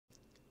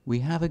We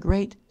have a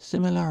great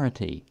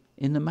similarity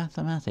in the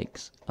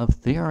mathematics of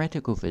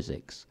theoretical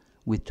physics,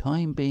 with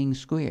time being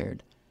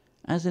squared,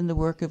 as in the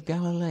work of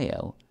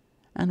Galileo,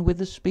 and with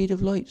the speed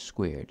of light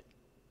squared.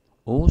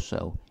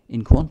 Also,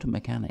 in quantum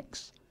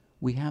mechanics,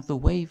 we have the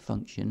wave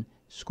function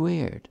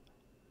squared,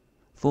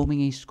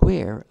 forming a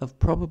square of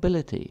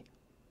probability.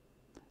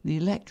 The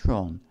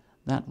electron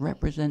that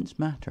represents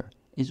matter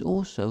is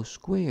also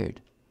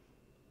squared.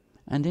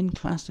 And in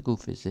classical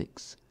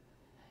physics,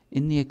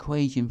 in the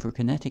equation for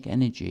kinetic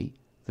energy,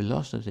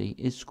 velocity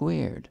is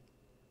squared.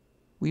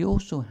 We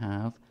also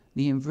have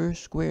the inverse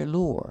square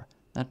law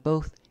that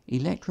both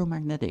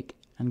electromagnetic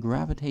and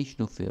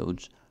gravitational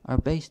fields are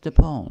based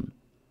upon.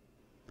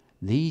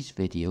 These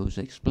videos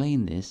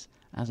explain this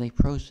as a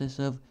process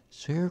of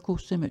spherical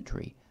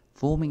symmetry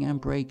forming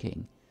and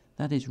breaking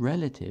that is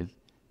relative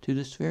to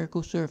the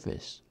spherical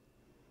surface.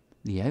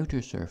 The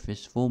outer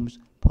surface forms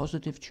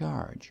positive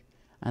charge,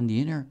 and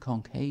the inner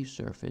concave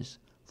surface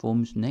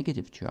forms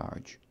negative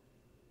charge.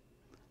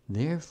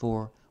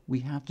 Therefore,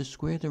 we have to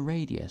square the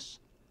radius,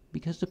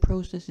 because the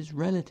process is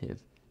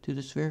relative to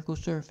the spherical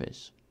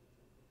surface.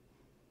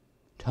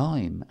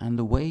 Time and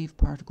the wave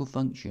particle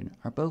function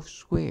are both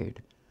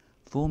squared,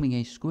 forming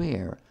a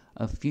square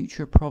of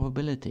future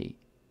probability.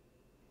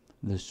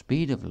 The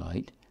speed of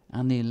light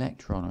and the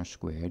electron are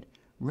squared,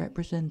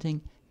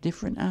 representing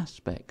different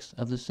aspects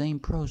of the same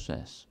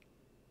process.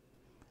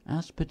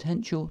 As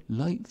potential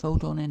light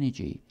photon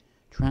energy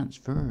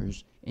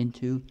transfers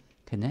into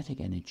kinetic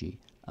energy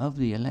of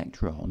the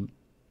electron,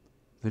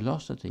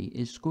 velocity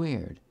is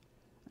squared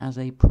as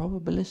a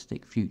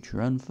probabilistic future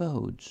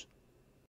unfolds.